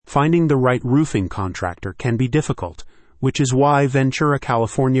Finding the right roofing contractor can be difficult, which is why Ventura,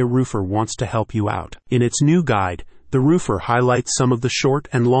 California Roofer wants to help you out. In its new guide, the roofer highlights some of the short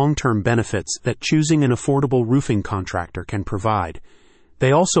and long-term benefits that choosing an affordable roofing contractor can provide.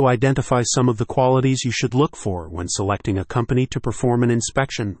 They also identify some of the qualities you should look for when selecting a company to perform an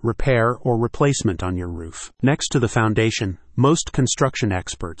inspection, repair, or replacement on your roof. Next to the foundation, most construction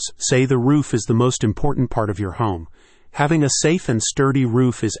experts say the roof is the most important part of your home. Having a safe and sturdy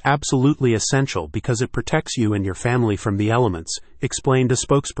roof is absolutely essential because it protects you and your family from the elements, explained a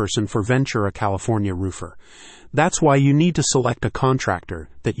spokesperson for Ventura, California Roofer. That's why you need to select a contractor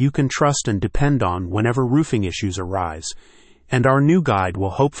that you can trust and depend on whenever roofing issues arise. And our new guide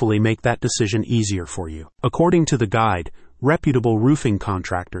will hopefully make that decision easier for you. According to the guide, reputable roofing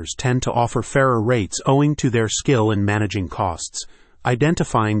contractors tend to offer fairer rates owing to their skill in managing costs,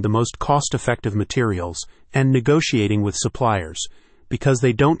 identifying the most cost-effective materials, and negotiating with suppliers. Because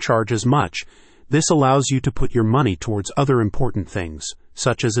they don't charge as much, this allows you to put your money towards other important things,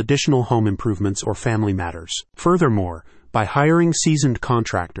 such as additional home improvements or family matters. Furthermore, by hiring seasoned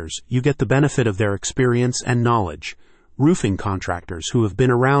contractors, you get the benefit of their experience and knowledge. Roofing contractors who have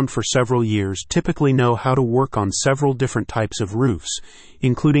been around for several years typically know how to work on several different types of roofs,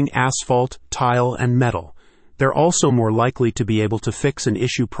 including asphalt, tile, and metal. They're also more likely to be able to fix an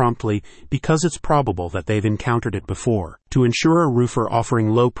issue promptly because it's probable that they've encountered it before. To ensure a roofer offering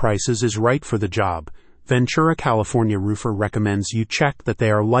low prices is right for the job, Ventura, California Roofer recommends you check that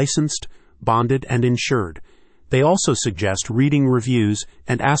they are licensed, bonded, and insured. They also suggest reading reviews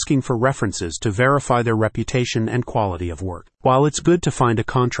and asking for references to verify their reputation and quality of work. While it's good to find a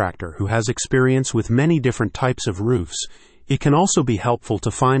contractor who has experience with many different types of roofs, it can also be helpful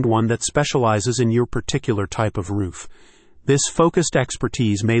to find one that specializes in your particular type of roof. This focused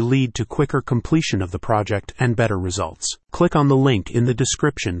expertise may lead to quicker completion of the project and better results. Click on the link in the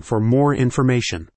description for more information.